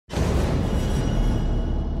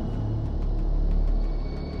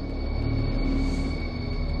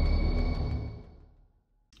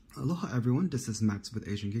Aloha everyone, this is Max with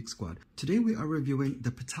Asian Geek Squad. Today we are reviewing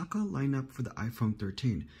the Pitaka lineup for the iPhone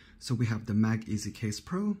 13. So we have the MagEZ Case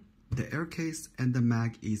Pro, the Air Case, and the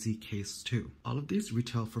MagEZ Case 2. All of these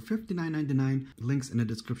retail for $59.99, links in the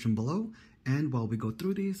description below, and while we go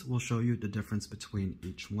through these, we'll show you the difference between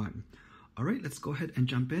each one. Alright, let's go ahead and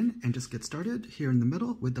jump in and just get started here in the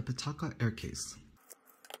middle with the Pitaka Air Case.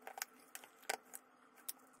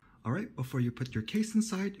 Alright, before you put your case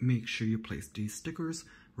inside, make sure you place these stickers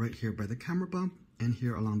right here by the camera bump and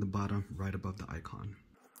here along the bottom right above the icon.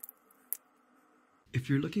 If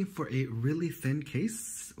you're looking for a really thin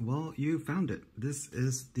case, well, you found it. This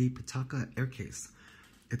is the Pitaka Air Case.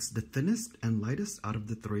 It's the thinnest and lightest out of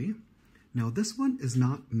the three. Now this one is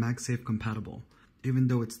not MagSafe compatible. Even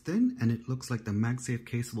though it's thin and it looks like the MagSafe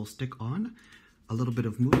case will stick on, a little bit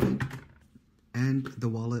of movement and the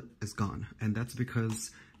wallet is gone. And that's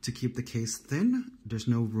because to keep the case thin, there's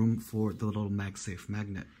no room for the little MagSafe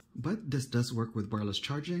magnet. But this does work with wireless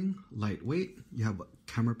charging, lightweight. You have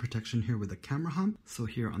camera protection here with a camera hump. So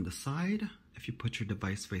here on the side, if you put your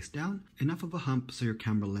device face down, enough of a hump so your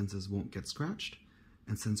camera lenses won't get scratched.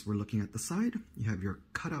 And since we're looking at the side, you have your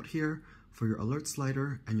cutout here for your alert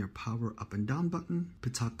slider and your power up and down button.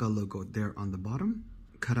 Pitaka logo there on the bottom.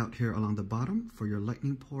 Cutout here along the bottom for your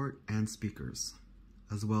lightning port and speakers,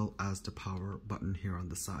 as well as the power button here on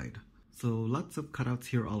the side. So lots of cutouts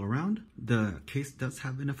here all around. The case does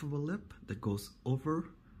have enough of a lip that goes over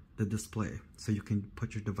the display, so you can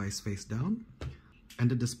put your device face down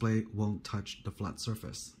and the display won't touch the flat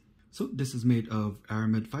surface. So this is made of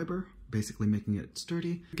aramid fiber, basically making it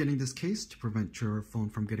sturdy. Getting this case to prevent your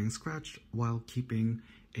phone from getting scratched while keeping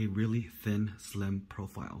a really thin, slim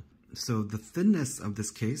profile. So the thinness of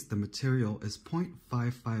this case, the material is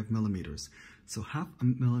 0.55 millimeters. So half a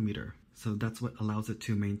millimeter. So that's what allows it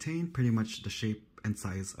to maintain pretty much the shape and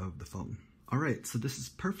size of the phone. Alright, so this is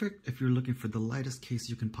perfect if you're looking for the lightest case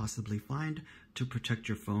you can possibly find to protect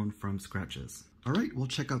your phone from scratches. Alright, we'll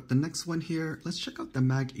check out the next one here. Let's check out the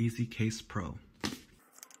MagEZ Case Pro.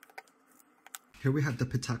 Here we have the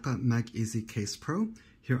Pitaka MagEZ Case Pro.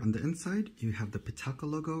 Here on the inside, you have the Pitaka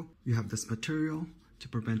logo. You have this material to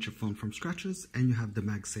prevent your phone from scratches, and you have the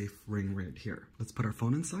MagSafe ring right here. Let's put our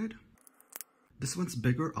phone inside. This one's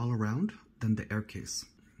bigger all around than the Air Case.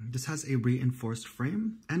 This has a reinforced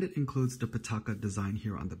frame and it includes the Pitaka design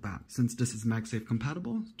here on the back. Since this is MagSafe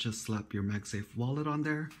compatible, just slap your MagSafe wallet on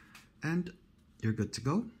there and you're good to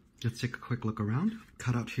go. Let's take a quick look around.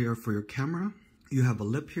 Cutout here for your camera. You have a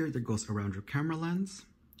lip here that goes around your camera lens.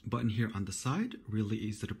 Button here on the side, really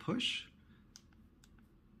easy to push.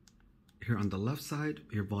 Here on the left side,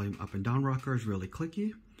 your volume up and down rocker is really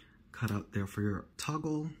clicky. Cutout there for your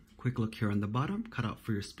toggle. Quick look here on the bottom, cutout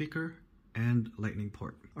for your speaker and lightning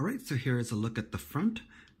port. Alright, so here is a look at the front.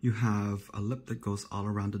 You have a lip that goes all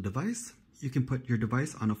around the device. You can put your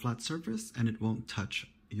device on a flat surface and it won't touch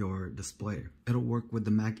your display. It'll work with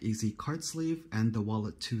the MagEZ card sleeve and the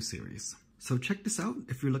Wallet 2 series. So check this out.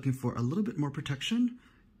 If you're looking for a little bit more protection,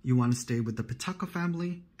 you want to stay with the Pitaka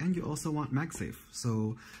family, and you also want MagSafe.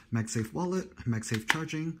 So MagSafe wallet, MagSafe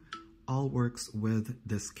charging, all works with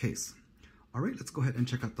this case. Alright, let's go ahead and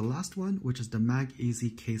check out the last one, which is the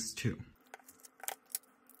MagEZ Case 2.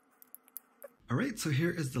 Alright, so here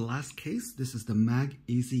is the last case. This is the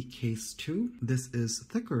MagEZ Case 2. This is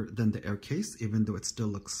thicker than the Air Case, even though it still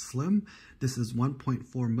looks slim. This is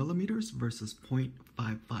 1.4 millimeters versus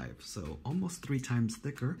 0.55, so almost 3 times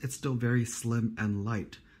thicker. It's still very slim and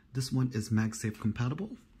light. This one is MagSafe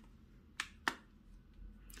compatible.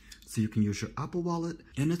 So you can use your Apple Wallet,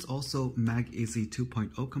 and it's also MagEZ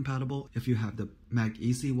 2.0 compatible if you have the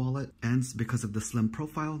MagEZ wallet, and because of the slim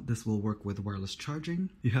profile, this will work with wireless charging.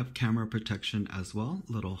 You have camera protection as well,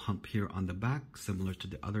 little hump here on the back, similar to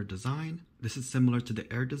the other design. This is similar to the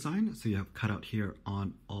Air design, so you have cutout here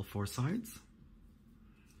on all 4 sides.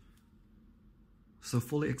 So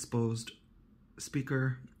fully exposed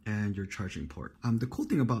speaker and your charging port. The cool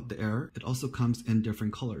thing about the Air, it also comes in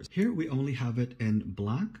different colors. Here we only have it in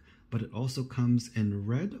black, but it also comes in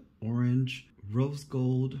red, orange, rose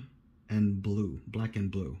gold, and blue, black and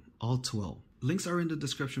blue, all 12. Links are in the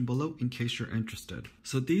description below in case you're interested.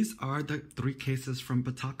 So these are the 3 cases from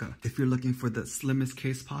Pitaka. If you're looking for the slimmest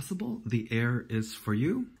case possible, the Air is for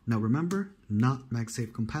you. Now remember, not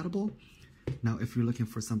MagSafe compatible. Now if you're looking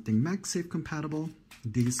for something MagSafe compatible,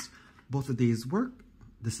 both of these work.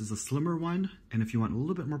 This is a slimmer one, and if you want a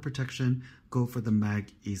little bit more protection, go for the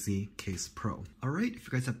MagEZ Case Pro. Alright, if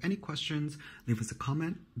you guys have any questions, leave us a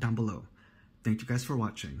comment down below. Thank you guys for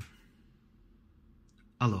watching.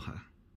 Aloha.